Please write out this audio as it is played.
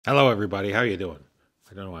Hello, everybody. How you doing?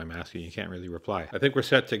 I don't know why I'm asking. You can't really reply. I think we're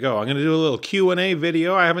set to go. I'm going to do a little Q&A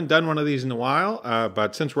video. I haven't done one of these in a while,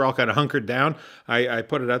 but since we're all kind of hunkered down, I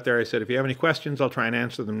put it out there. I said, if you have any questions, I'll try and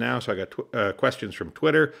answer them now. So I got questions from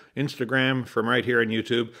Twitter, Instagram, from right here on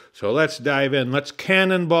YouTube. So let's dive in. Let's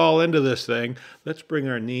cannonball into this thing. Let's bring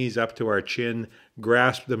our knees up to our chin,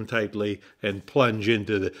 grasp them tightly, and plunge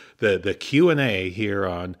into the Q&A here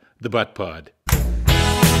on the Buttpod.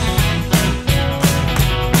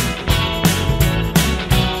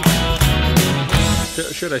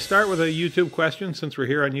 Should I start with a YouTube question since we're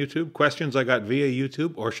here on YouTube? Questions I got via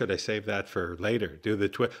YouTube, or should I save that for later?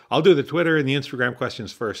 I'll do the Twitter and the Instagram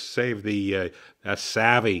questions first. Save the that's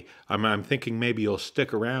savvy. I'm thinking maybe you'll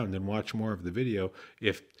stick around and watch more of the video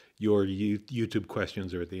if your YouTube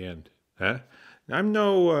questions are at the end. Huh? I'm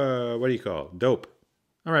no what do you call it? Dope.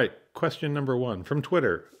 All right. Question number 1 from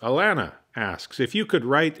Twitter. Alana asks, if you could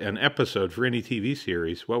write an episode for any TV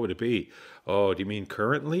series, what would it be? Oh, do you mean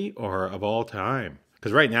currently or of all time?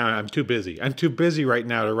 Because right now I'm too busy. I'm too busy right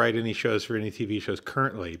now to write any shows for any TV shows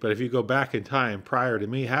currently. But if you go back in time prior to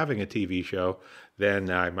me having a TV show, then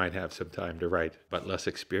I might have some time to write, but less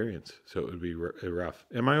experience. So it would be rough.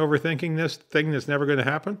 Am I overthinking this thing that's never going to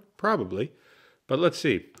happen? Probably. But let's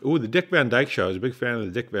see. Ooh, the Dick Van Dyke Show. I was a big fan of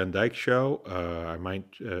the Dick Van Dyke Show. I might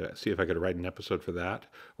see if I could write an episode for that.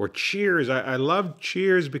 Or Cheers. I loved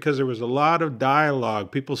Cheers because there was a lot of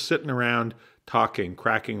dialogue. People sitting around talking,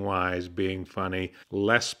 cracking wise, being funny.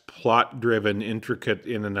 Less plot-driven, intricate,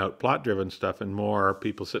 in and out plot-driven stuff, and more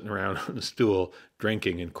people sitting around on a stool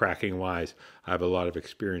drinking and cracking wise. I have a lot of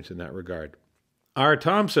experience in that regard. R.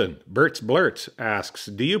 Thompson, Bert's Blurts, asks,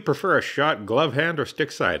 do you prefer a shot glove hand or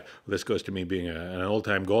stick side? Well, this goes to me being an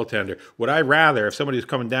old-time goaltender. Would I rather, if somebody's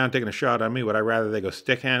coming down taking a shot on me, would I rather they go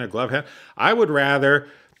stick hand or glove hand? I would rather,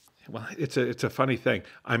 well, it's a funny thing.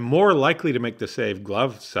 I'm more likely to make the save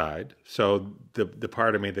glove side, so the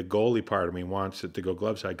part of me, the goalie part of me wants it to go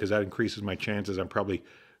glove side because that increases my chances. I'm probably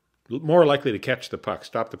more likely to catch the puck,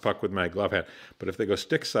 stop the puck with my glove hand. But if they go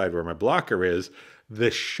stick side where my blocker is, the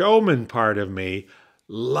showman part of me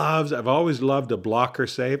loves, I've always loved a blocker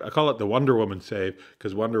save. I call it the Wonder Woman save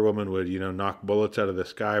because Wonder Woman would, knock bullets out of the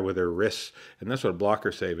sky with her wrists. And that's what a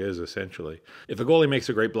blocker save is, essentially. If a goalie makes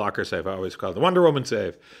a great blocker save, I always call it the Wonder Woman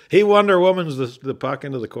save. He Wonder Womans the puck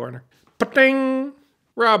into the corner. Pa-ting!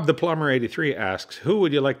 Rob the Plumber 83 asks, who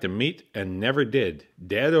would you like to meet and never did,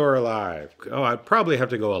 dead or alive? Oh, I'd probably have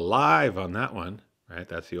to go alive on that one, right?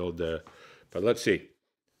 That's the old, but let's see.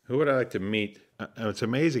 Who would I like to meet? It's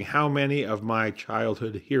amazing how many of my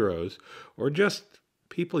childhood heroes, or just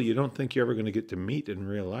people you don't think you're ever going to get to meet in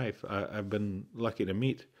real life, I've been lucky to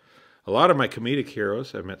meet. A lot of my comedic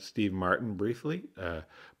heroes, I've met Steve Martin briefly,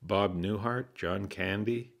 Bob Newhart, John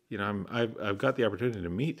Candy. I've got the opportunity to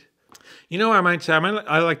meet. I might say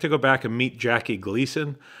I like to go back and meet Jackie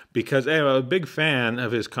Gleason because I'm a big fan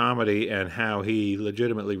of his comedy and how he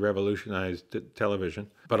legitimately revolutionized television.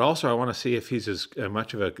 But also I want to see if he's as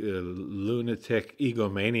much of a lunatic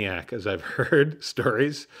egomaniac as I've heard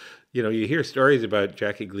stories. You hear stories about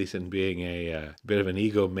Jackie Gleason being a bit of an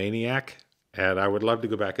egomaniac, and I would love to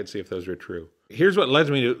go back and see if those are true. Here's what lends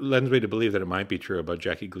me to believe that it might be true about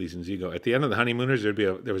Jackie Gleason's ego. At the end of The Honeymooners,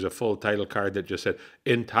 there was a full title card that just said,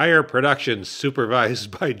 entire production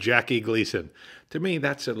supervised by Jackie Gleason. To me,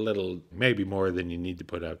 that's a little, maybe more than you need to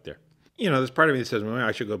put out there. There's part of me that says, well,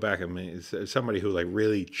 I should go back and meet somebody who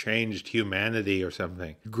really changed humanity or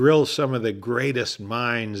something. Grill some of the greatest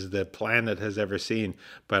minds the planet has ever seen.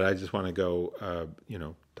 But I just want to go,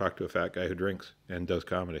 talk to a fat guy who drinks and does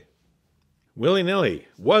comedy. Willy-nilly,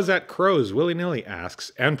 was at Crows, Willy-nilly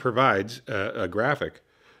asks and provides a graphic.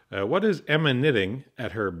 What is Emma knitting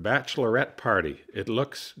at her bachelorette party? It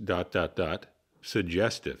looks ...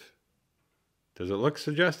 suggestive. Does it look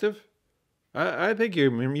suggestive? I think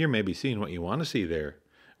you're maybe seeing what you want to see there,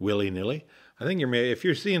 willy-nilly. I think if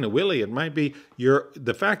you're seeing a Willy, it might be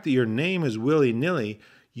the fact that your name is willy-nilly.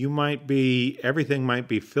 Everything might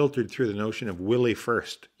be filtered through the notion of Willy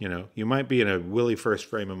first. You might be in a Willy first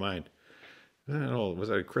frame of mind. I don't know, was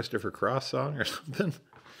that a Christopher Cross song or something?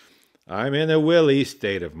 I'm in a Willy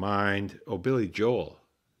state of mind. Oh, Billy Joel.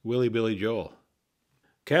 Billy Joel.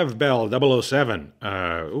 Kev Bell 007.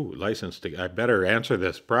 Licensed to, I better answer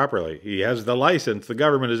this properly. He has the license. The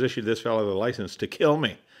government has issued this fellow the license to kill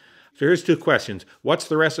me. So here's 2 questions. What's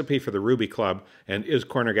the recipe for the Ruby Club? And is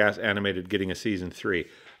Corner Gas Animated getting a season 3?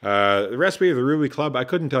 The recipe of the Ruby Club, I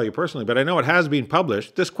couldn't tell you personally, but I know it has been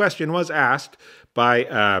published. This question was asked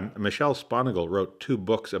by Michelle Sponigal, wrote 2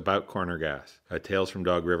 books about corner gas. Tales from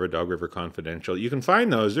Dog River Confidential. You can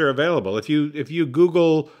find those. They're available. If you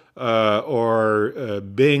Google or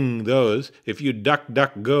Bing those, if you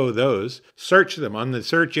DuckDuckGo those, search them on the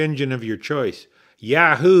search engine of your choice.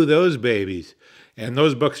 Yahoo those babies. And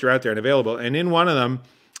those books are out there and available. And in one of them,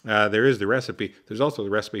 there is the recipe. There's also the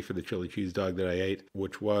recipe for the chili cheese dog that I ate,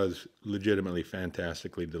 which was legitimately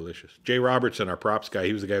fantastically delicious. Jay Robertson, our props guy,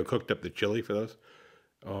 he was the guy who cooked up the chili for those.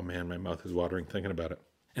 Oh man, my mouth is watering thinking about it.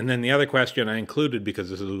 And then the other question I included, because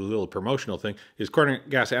this is a little promotional thing, is Corner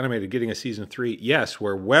Gas Animated getting a season 3? Yes,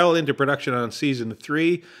 we're well into production on season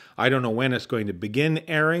 3. I don't know when it's going to begin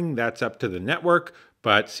airing. That's up to the network.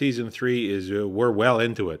 But season 3 is, we're well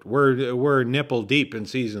into it. We're nipple deep in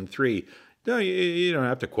season 3. No, you don't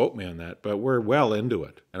have to quote me on that, but we're well into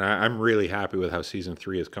it. And I'm really happy with how season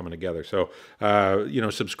 3 is coming together. So,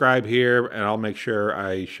 subscribe here, and I'll make sure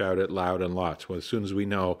I shout it loud and lots as soon as we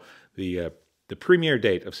know the premiere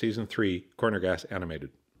date of season 3, Corner Gas Animated.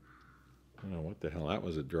 I don't know what the hell that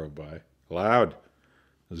was that drove by. Loud.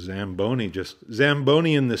 Zamboni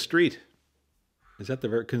in the street. Is that the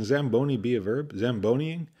verb? Can Zamboni be a verb?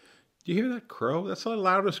 Zamboniing? Do you hear that crow? That's the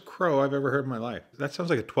loudest crow I've ever heard in my life. That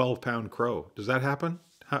sounds like a 12-pound crow. Does that happen?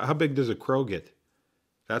 How big does a crow get?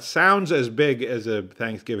 That sounds as big as a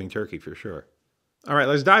Thanksgiving turkey for sure. All right,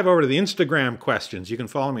 let's dive over to the Instagram questions. You can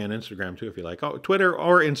follow me on Instagram too if you like. Oh, Twitter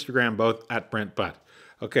or Instagram, both at Brent Butt.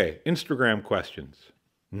 Okay, Instagram questions.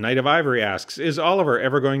 Knight of Ivory asks, is Oliver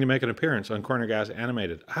ever going to make an appearance on Corner Gas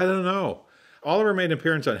Animated? I don't know. Oliver made an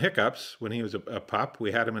appearance on Hiccups when he was a pup.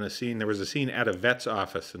 We had him in a scene. There was a scene at a vet's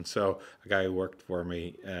office, and so a guy who worked for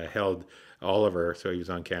me held Oliver, so he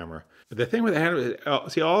was on camera. But the thing with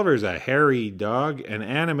Oliver's a hairy dog, and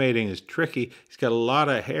animating is tricky. He's got a lot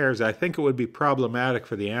of hairs. I think it would be problematic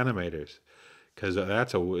for the animators, because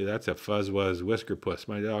that's a fuzzwuzz whisker puss.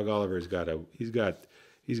 My dog Oliver's got a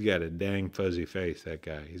dang fuzzy face. That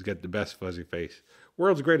guy. He's got the best fuzzy face.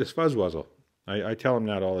 World's greatest fuzzwuzzle. I tell him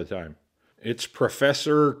that all the time. It's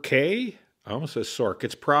Professor K. I almost said Sork.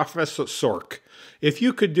 It's Professor Sork. If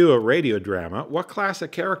you could do a radio drama, what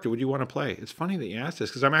classic character would you want to play? It's funny that you asked this,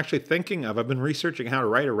 because I'm actually I've been researching how to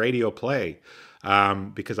write a radio play,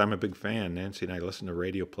 because I'm a big fan. Nancy and I listen to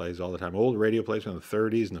radio plays all the time. Old radio plays from the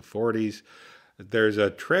 30s and the 40s. There's a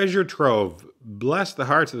treasure trove. Bless the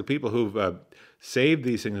hearts of the people who've saved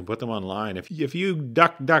these things and put them online. If you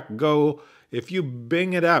DuckDuckGo, if you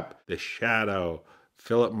Bing it up, The Shadow,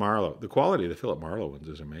 Philip Marlowe. The quality of the Philip Marlowe ones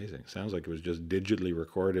is amazing. Sounds like it was just digitally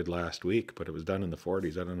recorded last week, but it was done in the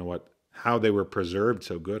 40s. I don't know how they were preserved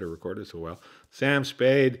so good or recorded so well. Sam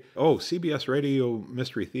Spade. Oh, CBS Radio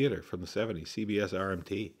Mystery Theater from the 70s,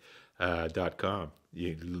 CBSRMT.com.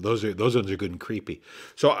 Those ones are good and creepy.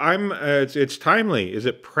 So it's timely. Is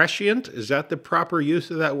it prescient? Is that the proper use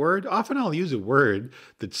of that word? Often I'll use a word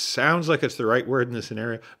that sounds like it's the right word in the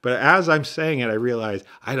scenario, but as I'm saying it, I realize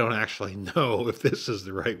I don't actually know if this is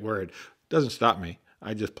the right word. It doesn't stop me.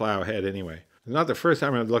 I just plow ahead anyway. It's not the first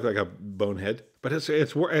time I've looked like a bonehead, but it's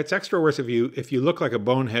extra worse if you look like a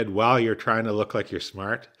bonehead while you're trying to look like you're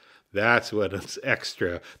smart. That's what it's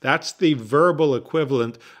extra. That's the verbal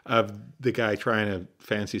equivalent of the guy trying a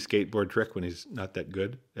fancy skateboard trick when he's not that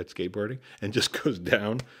good at skateboarding and just goes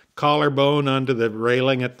down, collarbone onto the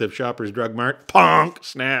railing at the Shoppers Drug Mart, ponk,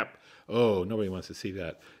 snap. Oh, nobody wants to see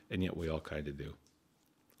that, and yet we all kind of do.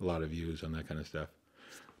 A lot of views on that kind of stuff.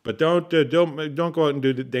 But don't go out and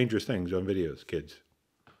do dangerous things on videos, kids.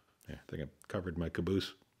 Yeah, I think I've covered my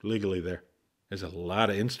caboose legally there. There's a lot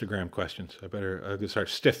of Instagram questions. I better start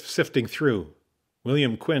sifting through.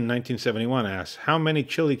 William Quinn, 1971, asks, how many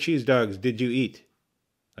chili cheese dogs did you eat?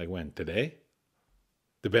 Like when? Today?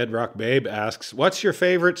 The Bedrock Babe asks, what's your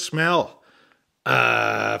favorite smell?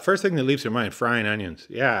 First thing that leaps in mind, frying onions.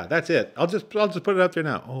 Yeah, that's it. I'll just put it out there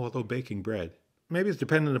now. Oh, although baking bread. Maybe it's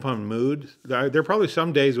dependent upon mood. There are probably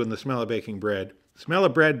some days when the smell of baking bread, smell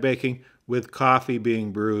of bread baking with coffee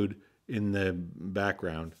being brewed in the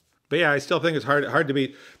background. But yeah, I still think it's hard to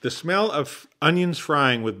beat the smell of onions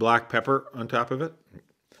frying with black pepper on top of it.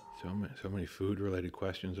 So many food-related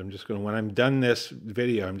questions. When I'm done this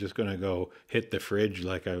video, I'm just gonna go hit the fridge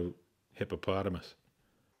like a hippopotamus.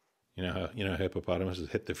 You know how hippopotamuses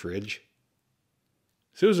hit the fridge?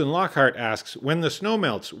 Susan Lockhart asks, when the snow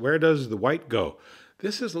melts, where does the white go? A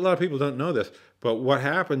lot of people don't know this, but what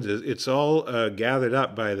happens is it's all gathered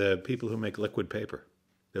up by the people who make liquid paper.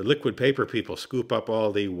 The liquid paper people scoop up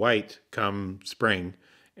all the white come spring,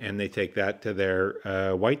 and they take that to their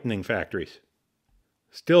whitening factories.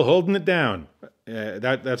 Still holding it down.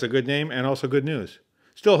 That's a good name and also good news.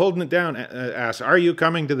 Still holding it down, asks, are you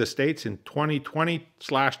coming to the States in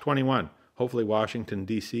 2020/21? Hopefully Washington,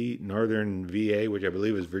 D.C., Northern VA, which I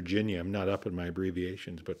believe is Virginia. I'm not up in my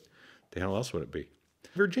abbreviations, but the hell else would it be?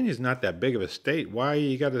 Virginia's not that big of a state. Why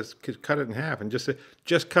you got to cut it in half and just say,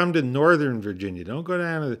 just come to Northern Virginia. Don't go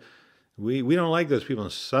down to we don't like those people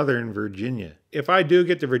in Southern Virginia. If I do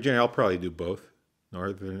get to Virginia, I'll probably do both,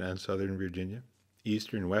 Northern and Southern Virginia,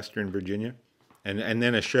 Eastern, Western Virginia, and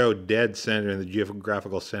then a show dead center in the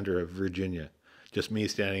geographical center of Virginia. Just me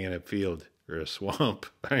standing in a field or a swamp.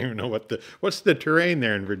 I don't even know what's the terrain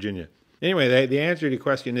there in Virginia. Anyway, the answer to your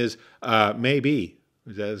question is maybe.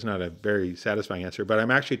 That's not a very satisfying answer, but I'm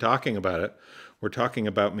actually talking about it. We're talking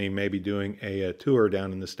about me maybe doing a tour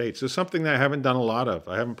down in the States. It's something that I haven't done a lot of.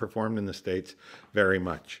 I haven't performed in the States very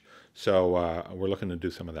much. So we're looking to do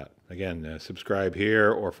some of that. Again, subscribe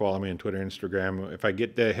here or follow me on Twitter, Instagram. If I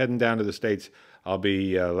get heading down to the States, I'll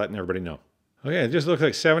be letting everybody know. Okay, it just looks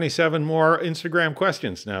like 77 more Instagram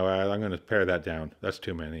questions. Now, I'm going to pare that down. That's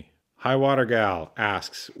too many. High Water Gal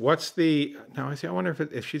asks, what's the... Now, I wonder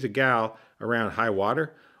if she's a gal around high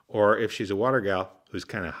water or if she's a water gal who's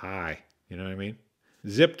kind of high. You know what I mean?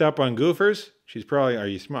 Zipped up on goofers. She's probably, are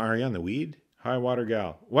you smart? Are you on the weed? High Water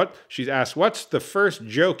Gal. What? She's asked, what's the first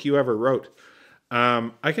joke you ever wrote?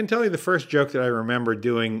 I can tell you the first joke that I remember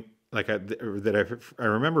doing, that I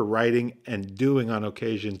remember writing and doing on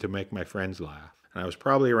occasion to make my friends laugh. And I was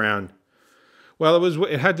probably around, well,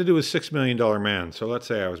 it had to do with $6 Million Man. So let's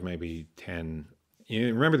say I was maybe 10. You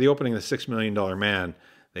remember the opening of the $6 Million Man?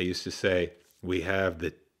 They used to say, we have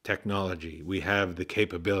the technology, we have the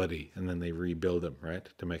capability, and then they rebuild him, right,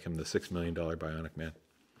 to make him the $6 Million Bionic Man.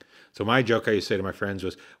 So my joke I used to say to my friends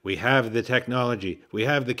was, we have the technology, we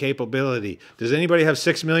have the capability. Does anybody have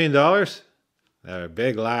 $6 million? A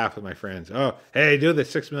big laugh with my friends. Oh, hey, do the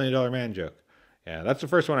 $6 Million Man joke. Yeah, that's the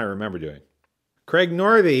first one I remember doing. Craig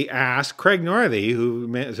Northey asks, Craig Northey,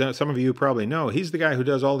 who some of you probably know, he's the guy who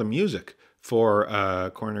does all the music for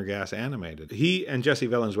Corner Gas Animated. He and Jesse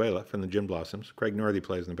Valenzuela from the Gin Blossoms, Craig Northey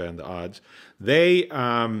plays in the band The Odds, they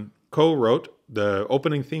co-wrote the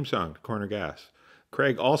opening theme song to Corner Gas.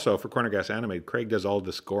 Craig also, for Corner Gas Animated, Craig does all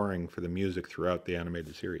the scoring for the music throughout the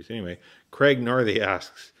animated series. Anyway, Craig Northey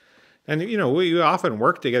asks, and you know, we often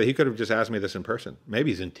work together. He could have just asked me this in person. Maybe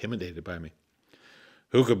he's intimidated by me.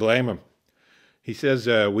 Who could blame him? He says,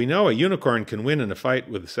 we know a unicorn can win in a fight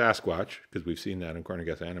with a Sasquatch, because we've seen that in Corner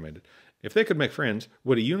Gas Animated. If they could make friends,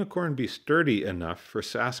 would a unicorn be sturdy enough for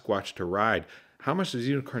Sasquatch to ride? How much does a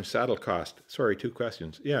unicorn saddle cost? Sorry, 2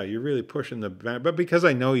 questions. Yeah, you're really pushing the... But because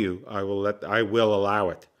I know you, I will allow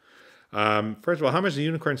it. First of all, how much does a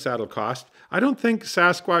unicorn saddle cost? I don't think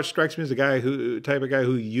Sasquatch strikes me as a type of guy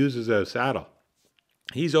who uses a saddle.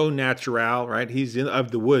 He's au natural, right? He's of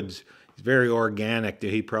the woods. He's very organic.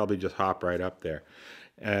 He'd probably just hop right up there.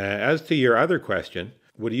 As to your other question,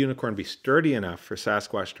 would a unicorn be sturdy enough for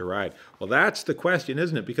Sasquatch to ride? Well, that's the question,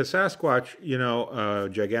 isn't it? Because Sasquatch, you know,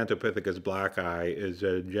 Gigantopithecus blacki is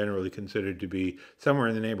generally considered to be somewhere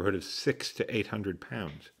in the neighborhood of 600 to 800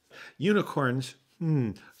 pounds. Unicorns,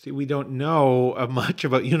 see, we don't know much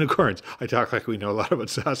about unicorns. I talk like we know a lot about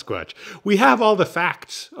Sasquatch. We have all the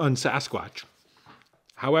facts on Sasquatch.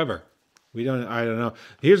 However, I don't know.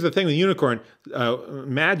 Here's the thing with unicorn.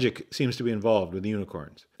 Magic seems to be involved with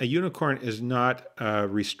unicorns. A unicorn is not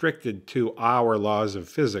restricted to our laws of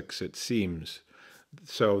physics, it seems.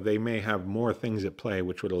 So they may have more things at play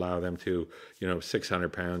which would allow them to,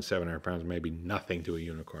 600 pounds, 700 pounds, maybe nothing to a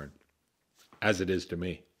unicorn, as it is to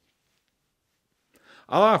me.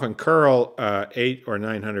 I'll often curl 800 or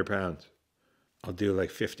 900 pounds. I'll do like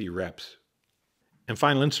 50 reps. And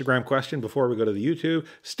final Instagram question before we go to the YouTube.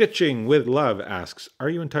 Stitching with Love asks, are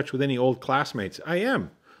you in touch with any old classmates? I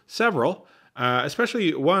am. Several.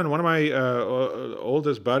 Especially one of my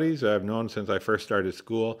oldest buddies I've known since I first started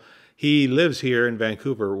school. He lives here in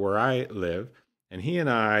Vancouver where I live. And he and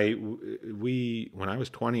I, when I was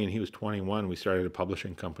 20 and he was 21, we started a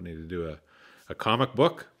publishing company to do a comic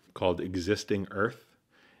book called Existing Earth.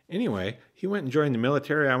 Anyway, he went and joined the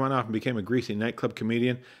military. I went off and became a greasy nightclub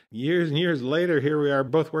comedian. Years and years later, here we are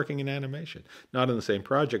both working in animation. Not in the same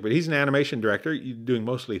project, but he's an animation director doing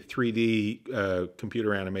mostly 3D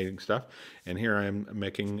computer animating stuff. And here I am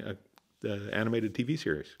making the animated TV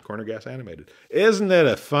series, Corner Gas Animated. Isn't it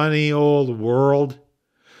a funny old world?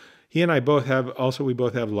 He and I both have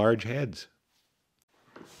large heads.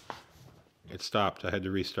 It stopped. I had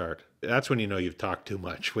to restart. That's when you know you've talked too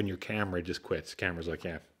much, when your camera just quits. The camera's like,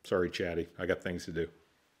 yeah, sorry, Chatty. I got things to do.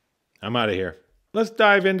 I'm out of here. Let's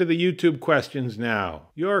dive into the YouTube questions now.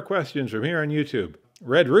 Your questions from here on YouTube.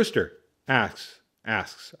 Red Rooster asks,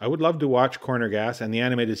 I would love to watch Corner Gas and the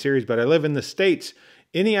animated series, but I live in the States.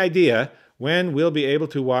 Any idea when we'll be able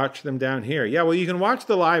to watch them down here? Yeah, well, you can watch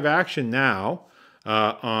the live action now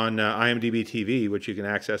on IMDb TV, which you can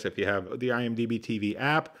access if you have the IMDb TV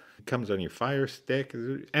app. It comes on your Fire Stick,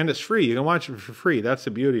 and it's free. You can watch it for free. That's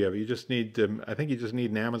the beauty of it. You just need to, I think you just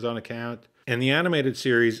need an Amazon account. And the animated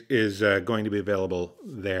series is going to be available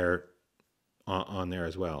there on there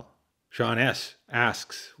as well. Sean S.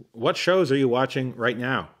 asks, what shows are you watching right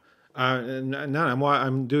now? None.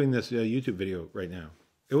 I'm doing this YouTube video right now.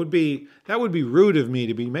 That would be rude of me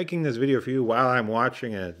to be making this video for you while I'm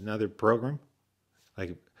watching another program.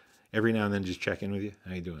 Like every now and then just check in with you.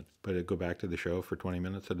 How you doing? But go back to the show for 20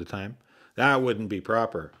 minutes at a time. That wouldn't be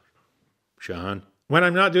proper, Sean. When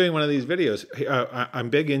I'm not doing one of these videos, I'm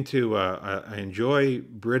big into, I enjoy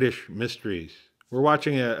British mysteries. We're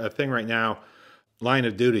watching a thing right now, Line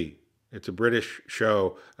of Duty. It's a British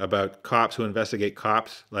show about cops who investigate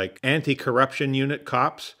cops, like anti-corruption unit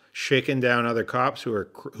cops, shaking down other cops who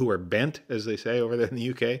are bent, as they say over there in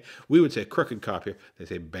the UK. We would say crooked cop here. They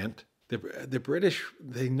say bent. The British,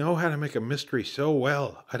 they know how to make a mystery so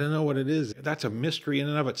well. I don't know what it is. That's a mystery in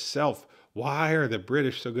and of itself. Why are the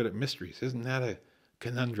British so good at mysteries? Isn't that a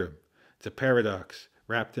conundrum? It's a paradox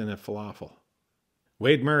wrapped in a falafel.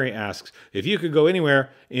 Wade Murray asks, if you could go anywhere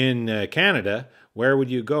in Canada, where would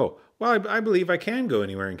you go? Well, I believe I can go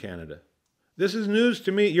anywhere in Canada. This is news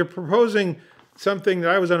to me. You're proposing something that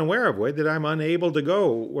I was unaware of, Wade, that I'm unable to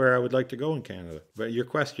go where I would like to go in Canada. But your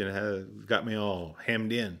question has got me all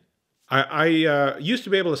hemmed in. I used to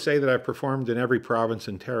be able to say that I've performed in every province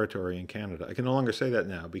and territory in Canada. I can no longer say that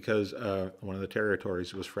now because one of the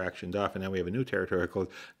territories was fractioned off, and now we have a new territory called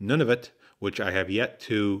Nunavut, which I have yet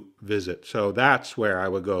to visit. So that's where I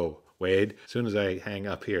would go, Wade, as soon as I hang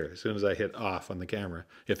up here, as soon as I hit off on the camera,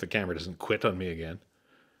 if the camera doesn't quit on me again.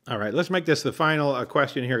 All right, let's make this the final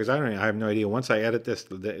question here, because I have no idea. Once I edit this,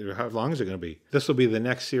 how long is it going to be? This will be the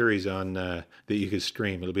next series on that you can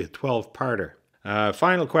stream. It'll be a 12-parter.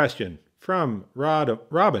 Final question from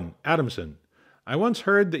Robin Adamson. I once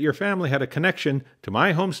heard that your family had a connection to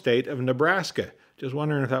my home state of Nebraska. Just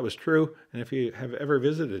wondering if that was true and if you have ever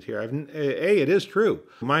visited here. It is true.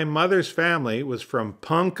 My mother's family was from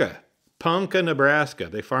Ponca, Nebraska.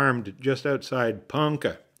 They farmed just outside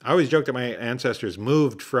Ponca. I always joke that my ancestors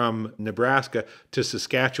moved from Nebraska to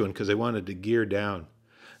Saskatchewan because they wanted to gear down.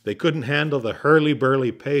 They couldn't handle the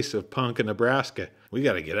hurly-burly pace of Ponca, Nebraska. We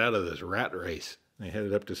got to get out of this rat race. They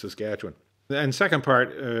headed up to Saskatchewan. And second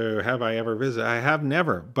part, have I ever visited? I have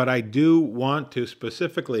never, but I do want to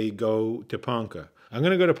specifically go to Ponca. I'm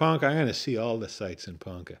going to go to Ponca. I'm going to see all the sights in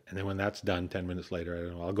Ponca. And then when that's done, 10 minutes later, I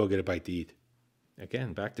don't know, I'll go get a bite to eat.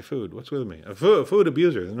 Again, back to food. What's with me? A food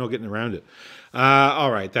abuser. There's no getting around it.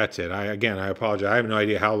 All right, that's it. I apologize. I have no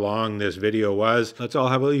idea how long this video was. Let's all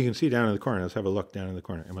have a look. You can see down in the corner. Let's have a look down in the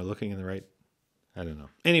corner. Am I looking in the right? I don't know.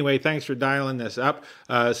 Anyway, thanks for dialing this up.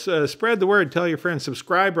 Spread the word. Tell your friends.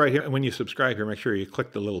 Subscribe right here. And when you subscribe here, make sure you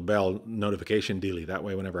click the little bell notification dealie. That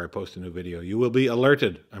way, whenever I post a new video, you will be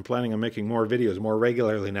alerted. I'm planning on making more videos more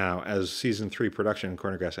regularly now as Season 3 production in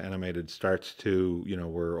Cornergrass Animated starts to,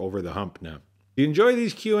 we're over the hump now. Do you enjoy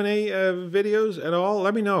these Q&A videos at all?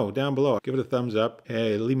 Let me know down below. Give it a thumbs up.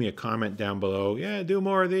 Hey, leave me a comment down below. Yeah, do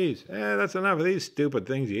more of these. Yeah, that's enough of these stupid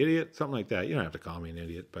things, you idiot. Something like that. You don't have to call me an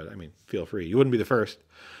idiot, but I mean, feel free. You wouldn't be the first.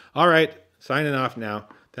 All right, signing off now.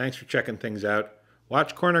 Thanks for checking things out.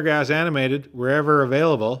 Watch Cornergrass Animated wherever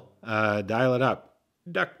available. Dial it up.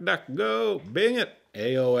 Duck, duck, go. Bing it.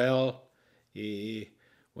 AOL.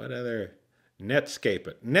 What other? Netscape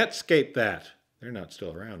it. Netscape that. They're not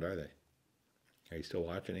still around, are they? Are you still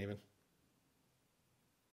watching even?